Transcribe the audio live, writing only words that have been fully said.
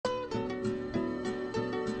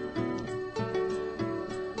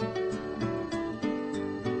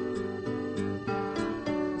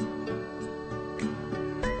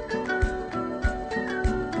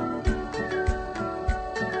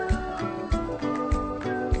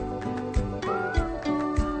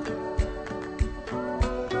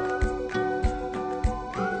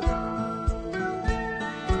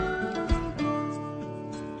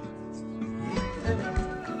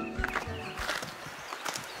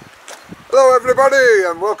Hello everybody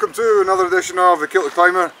and welcome to another edition of the Kilted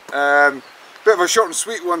Climber. Bit of a short and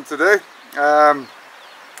sweet one today. I'm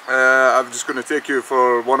just going to take you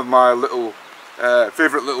for one of my little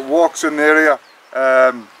favourite little walks in the area.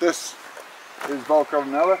 This is Val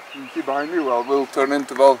Cardinella, you can see behind me. Well, we'll turn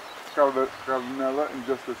into Val Cardinella in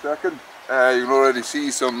just a second. You can already see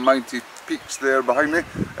some mighty peaks there behind me.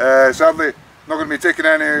 Sadly, not going to be taking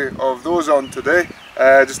any of those on today.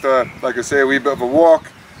 Just like I say, a wee bit of a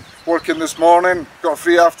walk. Working this morning, got a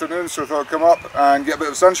free afternoon, so I thought I'd come up and get a bit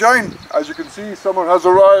of sunshine. As you can see, summer has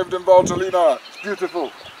arrived in Valgellina. It's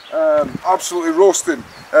beautiful, absolutely roasting.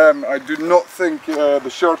 I do not think the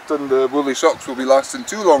shirt and the woolly socks will be lasting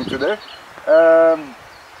too long today. Other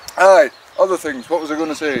things, what was I going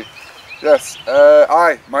to say? Yes,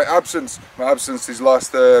 my absence these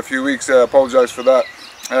last few weeks, I apologise for that.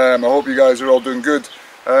 I hope you guys are all doing good.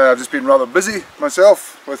 I've just been rather busy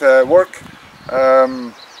myself with work.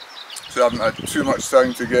 So I haven't had too much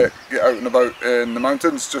time to get out and about in the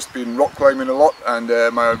mountains, just been rock climbing a lot, and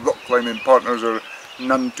my rock climbing partners are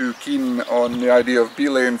none too keen on the idea of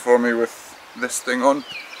belaying for me with this thing on,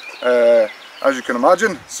 as you can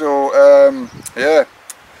imagine. So yeah,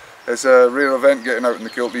 it's a rare event getting out in the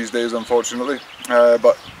kilt these days, unfortunately,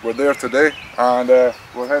 but we're there today and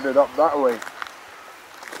we're headed up that way.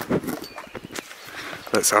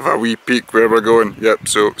 Let's have a wee peek where we're going. Yep,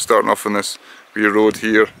 so starting off on this wee road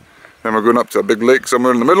here. Then we're going up to a big lake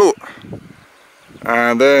somewhere in the middle,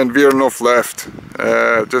 and then veering off left,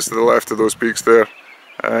 just to the left of those peaks there.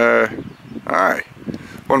 One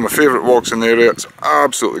of my favourite walks in the area. It's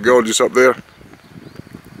absolutely gorgeous up there.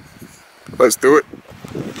 Let's do it.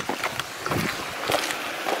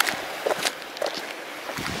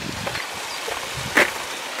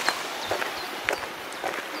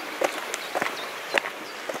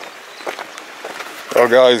 Well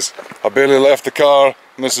guys, I barely left the car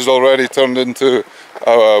and this has already turned into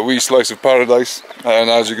a wee slice of paradise, and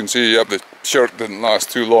as you can see, yep, the shirt didn't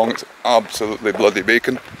last too long. It's absolutely bloody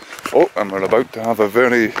bacon. Oh, and we're about to have a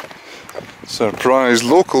very surprise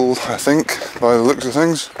local, I think, by the looks of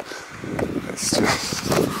things. It's just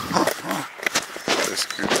this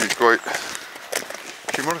could be quite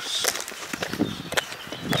humorous.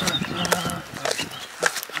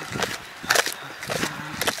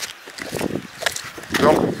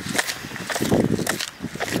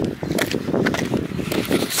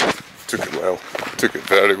 Took it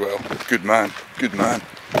very well. Good man, good man.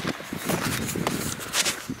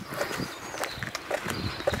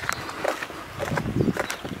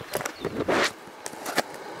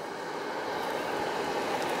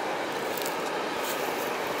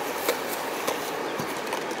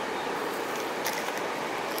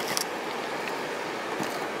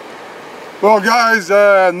 Well guys,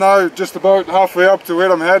 now just about halfway up to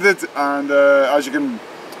where I'm headed, and as you can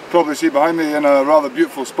probably see behind me, in a rather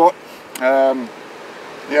beautiful spot.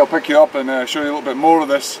 Yeah, I'll pick you up and show you a little bit more of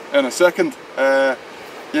this in a second.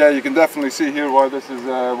 Yeah, you can definitely see here why this is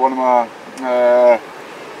one of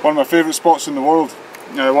my favourite spots in the world.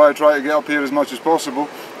 Why I try to get up here as much as possible.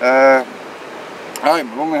 We're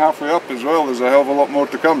only halfway up as well. There's a hell of a lot more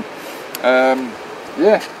to come.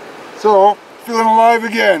 Yeah, so feeling alive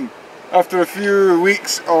again after a few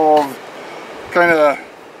weeks of kind of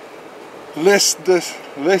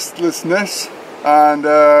listlessness and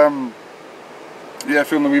yeah,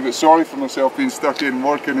 feeling a wee bit sorry for myself, being stuck in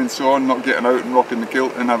working and so on, not getting out and rocking the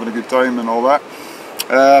kilt and having a good time and all that.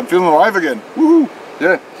 I'm feeling alive again. Woohoo!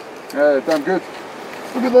 Yeah, damn good.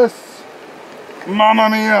 Look at this,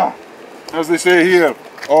 Mamma Mia, as they say here,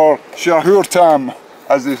 or Shahurtam,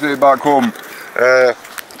 as they say back home.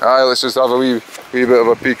 Let's just have a wee bit of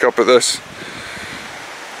a peek up at this.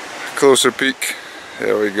 Closer peek.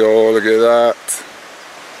 There we go. Look at that.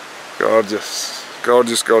 Gorgeous,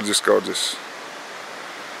 gorgeous, gorgeous, gorgeous.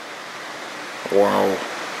 Wow.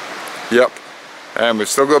 Yep. And we've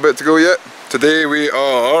still got a bit to go yet. Today we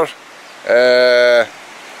are,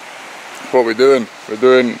 what are we doing? We're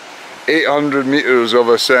doing 800 metres of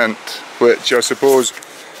ascent, which I suppose,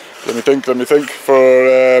 let me think, for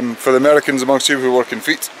the Americans amongst you who work in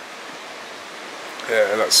feet,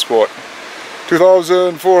 yeah, that's what,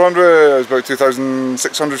 2,400, it's about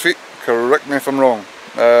 2,600 feet, correct me if I'm wrong.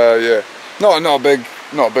 Yeah, not a big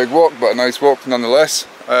walk, but a nice walk nonetheless.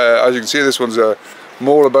 As you can see, this one's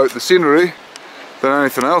more about the scenery than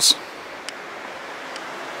anything else,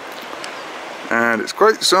 and it's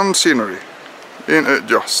quite some scenery, ain't it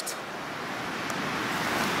just?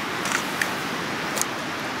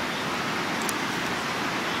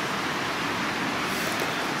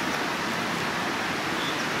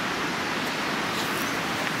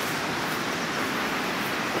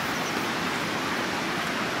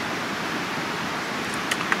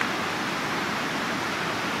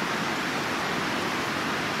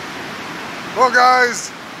 Well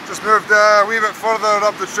guys, just moved a wee bit further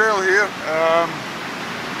up the trail here.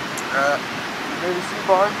 Maybe see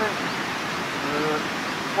behind me the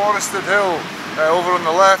forested hill over on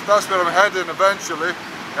the left. That's where I'm heading eventually.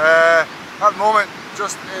 At the moment,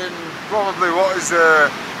 just in probably what is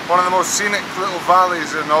one of the most scenic little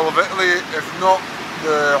valleys in all of Italy, if not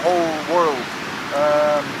the whole world.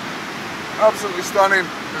 Absolutely stunning.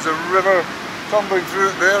 There's a river tumbling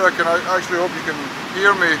through it there. I can actually hope you can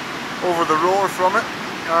hear me over the roar from it.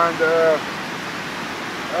 And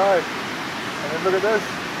then look at this.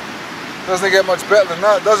 Doesn't get much better than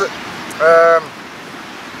that, does it?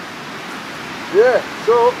 Yeah,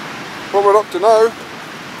 so what we're up to now.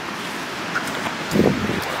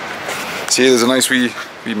 See, there's a nice wee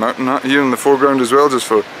mountain here in the foreground as well, just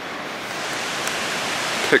for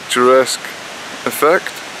picturesque effect.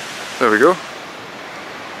 There we go.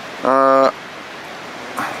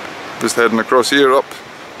 Just heading across here up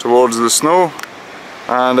towards the snow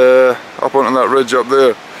and up onto that ridge up there.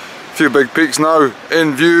 A few big peaks now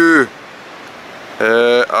in view.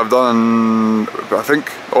 I've done, I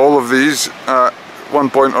think, all of these at one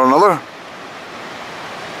point or another.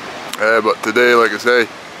 But today, like I say,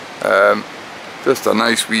 just a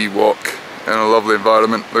nice wee walk in a lovely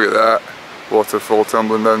environment. Look at that waterfall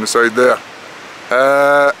tumbling down the side there.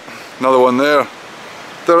 Another one there.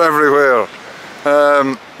 They're everywhere.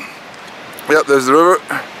 Yep, there's the river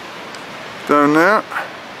down there.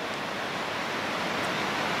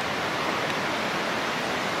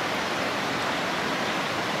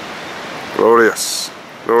 Glorious,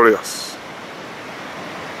 glorious.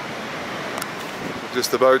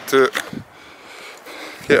 Just about to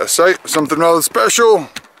get a sight of something rather special.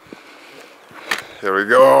 Here we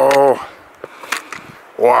go.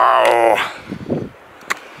 Wow.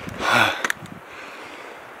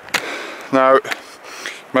 Now, you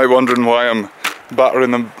might be wondering why I'm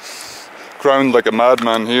battering the ground like a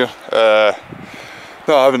madman here. No,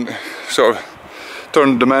 I haven't sort of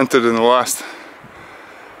turned demented in the last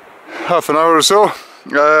half an hour or so.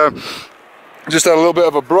 Just had a little bit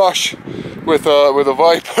of a brush with a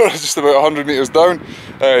viper just about 100 metres down.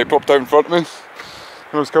 He popped out in front of me.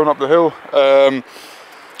 I was coming up the hill.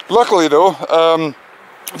 Luckily though,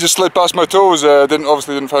 just slid past my toes.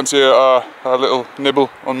 Obviously didn't fancy a little nibble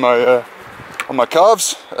on my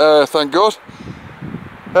calves. Thank God.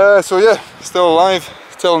 So yeah, still alive,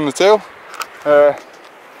 telling the tale.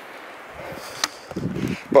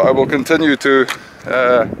 But I will continue to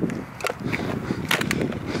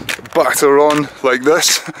batter on like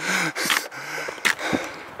this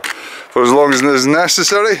for as long as it is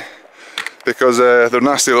necessary, because they're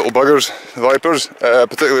nasty little buggers, vipers,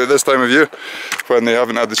 particularly at this time of year when they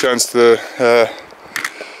haven't had the chance to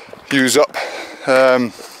use up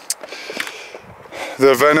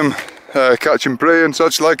their venom catching prey and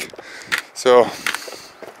such like. So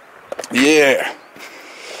yeah,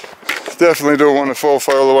 definitely don't want to fall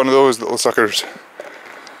foul of one of those little suckers.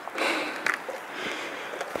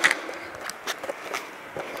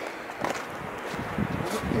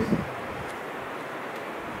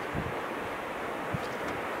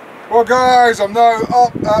 Well guys, I'm now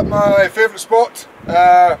up at my favourite spot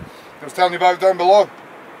I was telling you about down below,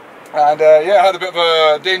 and yeah, I had a bit of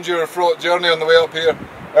a danger-fraught journey on the way up here,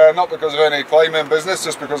 not because of any climbing business,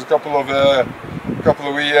 just because a couple of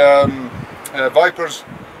wee vipers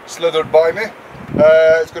slithered by me.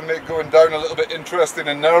 It's going to make going down a little bit interesting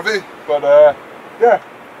and nervy, but yeah,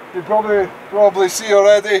 you probably see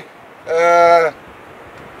already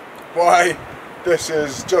why this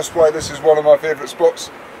is one of my favourite spots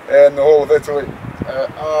in the whole of Italy.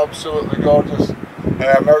 Absolutely gorgeous.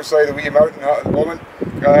 I'm outside a wee mountain hut at the moment.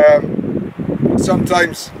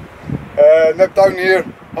 Sometimes nip down here,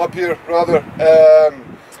 up here rather,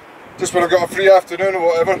 just when I've got a free afternoon or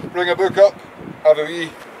whatever, bring a book up, have a wee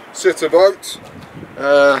sit about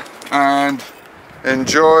and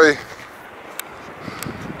enjoy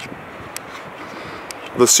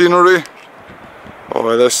the scenery.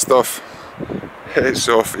 Oh, this stuff, it's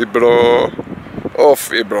offy bro,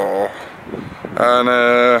 offy bro. And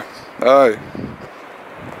aye,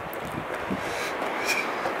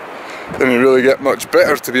 didn't really get much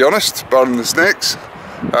better, to be honest, barring the snakes.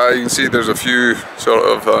 You can see there's a few sort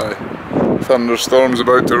of thunderstorms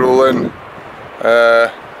about to roll in.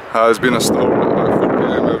 Has been a storm at about 4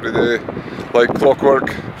 PM every day, like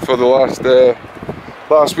clockwork, for the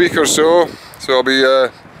last week or so. So I'll be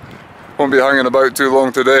won't be hanging about too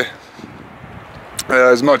long today,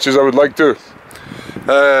 as much as I would like to.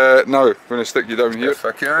 Now I'm going to stick you down here if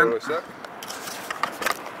I can.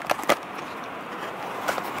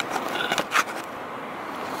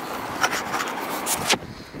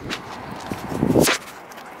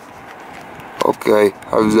 Okay,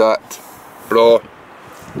 how's that? Raw.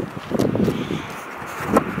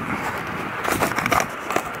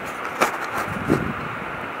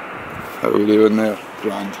 How are we doing there?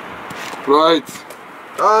 Grand. Right.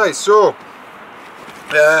 Aye, so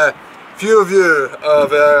few of you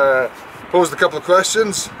have posed a couple of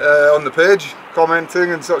questions on the page,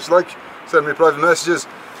 commenting and such like, send me private messages.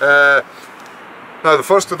 Now the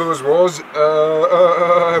first of those was,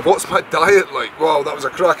 what's my diet like? Wow, that was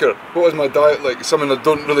a cracker. What is my diet like? It's something I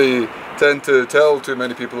don't really tend to tell too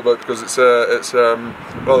many people about because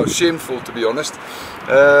well, it's shameful, to be honest.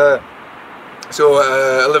 So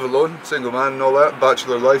I live alone, single man and all that,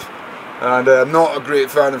 bachelor life, and I'm not a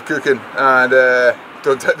great fan of cooking, and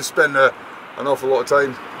don't tend to spend an awful lot of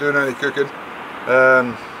time doing any cooking.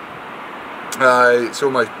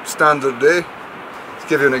 So my standard day, to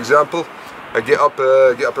give you an example, I get up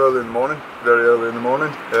early in the morning, very early in the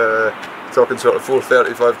morning, talking sort of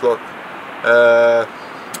 4:30, 5 o'clock.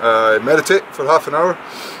 I meditate for half an hour,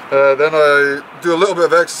 then I do a little bit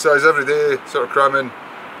of exercise every day, sort of cramming,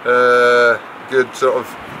 good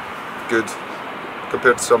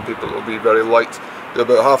compared to some people it'll be very light. Do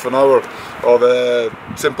about half an hour of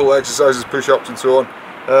simple exercises, push-ups and so on.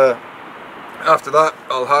 After that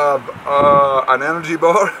I'll have an energy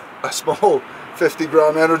bar, a small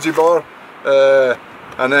 50-gram energy bar,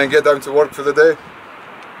 and then get down to work for the day.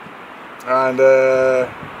 And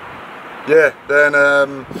yeah, then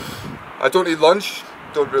I don't eat lunch,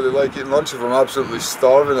 don't really like eating lunch. If I'm absolutely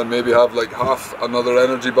starving, I maybe have like half another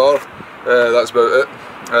energy bar. That's about it.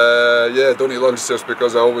 Yeah, don't eat lunch just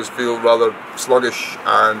because I always feel rather sluggish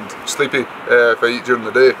and sleepy if I eat during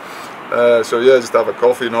the day. So yeah, just have a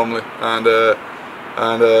coffee normally, and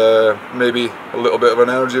maybe a little bit of an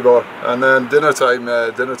energy bar. And then dinner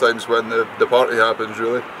time's when the party happens,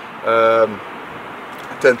 really.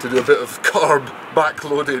 I tend to do a bit of carb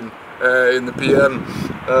backloading in the PM.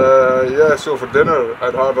 Yeah, so for dinner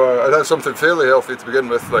I'd have something fairly healthy to begin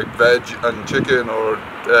with, like veg and chicken, or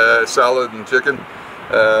salad and chicken.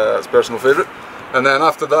 That's a personal favourite. And then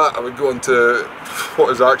after that I would go into what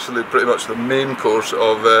is actually pretty much the main course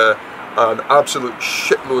of an absolute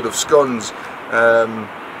shitload of scones.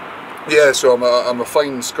 Yeah, so I'm a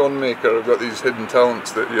fine scone maker. I've got these hidden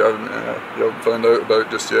talents that you haven't found out about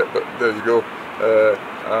just yet, but there you go.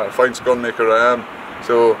 Fine scone maker I am.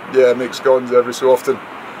 So yeah, I make scones every so often,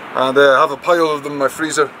 and I have a pile of them in my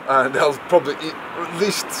freezer, and I'll probably eat at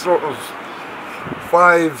least sort of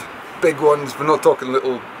 5 big ones. We're not talking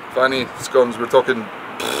little fanny scones, we're talking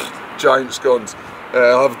giant scones.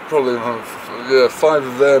 I'll probably have 5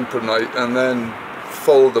 of them per night, and then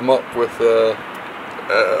follow them up with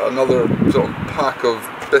another sort of pack of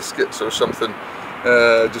biscuits or something,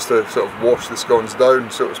 just to sort of wash the scones down,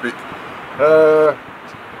 so to speak.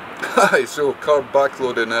 So carb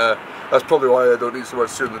backloading, that's probably why I don't eat so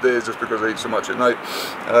much during the day, is just because I eat so much at night.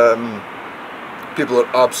 People are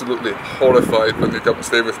absolutely horrified when they come and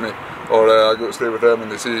stay with me, or I go to stay with them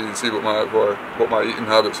and they see what my eating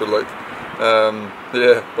habits are like.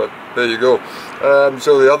 Yeah, but there you go.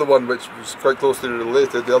 So the other one, which was quite closely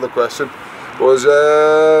related, the other question was,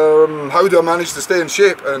 how do I manage to stay in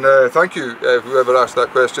shape? And thank you, whoever asked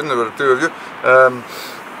that question. There were 2 of you.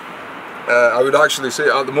 I would actually say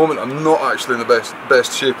at the moment I'm not actually in the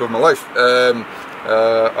best shape of my life.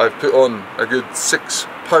 I've put on a good 6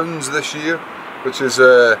 pounds this year, which is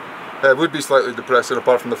would be slightly depressing,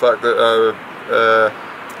 apart from the fact that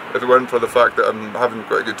if it weren't for the fact that I'm having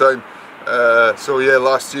quite a good time. So yeah,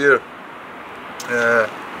 last year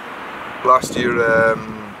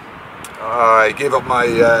I gave up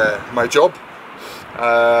my job.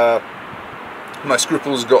 My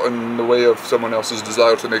scruples got in the way of someone else's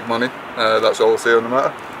desire to make money. That's all I'll say on the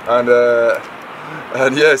matter.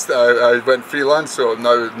 And yes, I went freelance, so I'm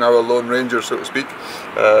now a lone ranger, so to speak.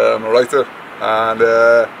 I'm a writer, and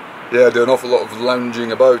yeah, I do an awful lot of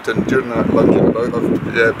lounging about, and during that lounging about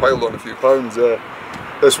I've piled on a few pounds.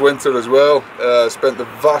 This winter as well, spent the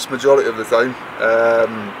vast majority of the time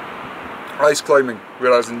ice climbing,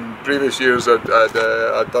 whereas in previous years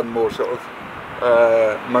I'd done more sort of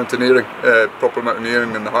mountaineering, proper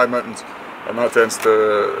mountaineering in the high mountains, and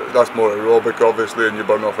that's more aerobic obviously, and you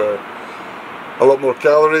burn off a lot more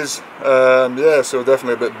calories. Yeah, so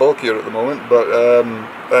definitely a bit bulkier at the moment, but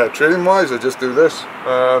training wise I just do this.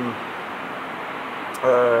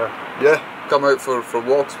 Yeah, come out for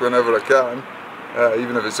walks whenever I can,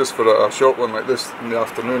 even if it's just for a short one like this in the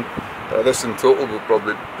afternoon. This in total will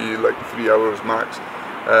probably be like 3 hours max.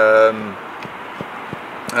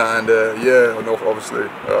 And yeah, obviously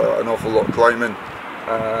an awful lot of climbing,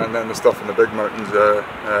 and then the stuff in the big mountains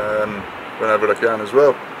whenever I can as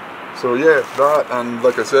well. So yeah, that, and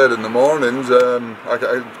like I said, in the mornings,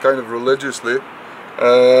 I kind of religiously,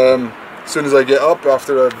 as soon as I get up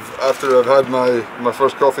after I've had my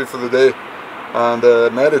first coffee for the day and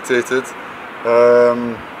meditated,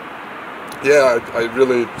 yeah, I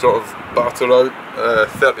really sort of batter out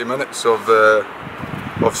 30 minutes of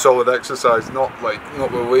solid exercise, not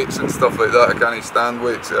with weights and stuff like that. I can't stand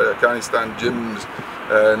weights, I can't stand gyms,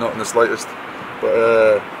 not in the slightest. But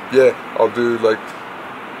yeah, I'll do like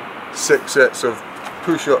 6 sets of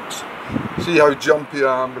push-ups. See how jumpy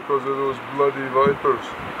I am because of those bloody vipers.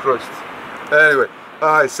 Christ. Anyway,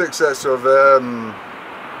 6 sets of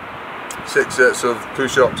 6 sets of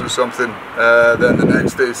push-ups or something. Then the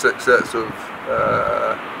next day 6 sets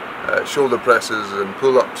of shoulder presses and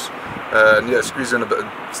pull-ups. And yeah, squeeze in a bit of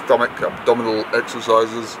stomach, abdominal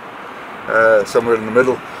exercises somewhere in the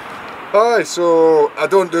middle. So I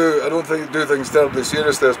don't do things terribly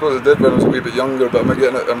seriously. I suppose I did when I was a wee bit younger, but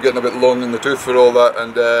I'm getting a bit long in the tooth for all that,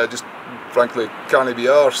 and just frankly can't be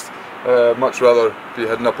arsed. Much rather be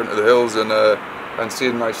heading up into the hills and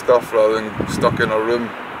seeing nice stuff rather than stuck in a room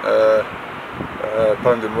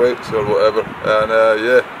pounding weights or whatever. And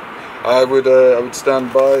yeah, I would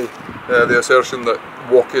stand by the assertion that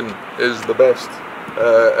walking is the best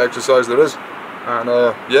exercise there is. And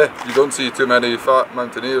yeah, you don't see too many fat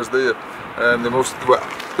mountaineers, do you?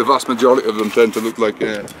 The vast majority of them tend to look like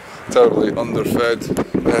terribly underfed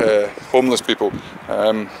homeless people.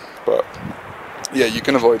 But yeah, you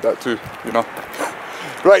can avoid that too, you know.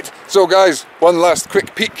 Right, so guys, one last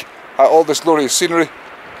quick peek at all this glorious scenery,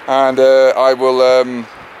 and I will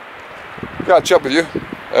catch up with you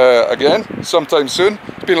again sometime soon.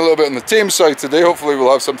 It's been a little bit on the tame side today. Hopefully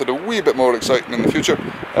we'll have something a wee bit more exciting in the future.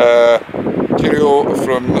 Cheerio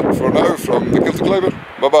for now from the Kilted Climber.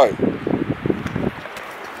 Bye bye.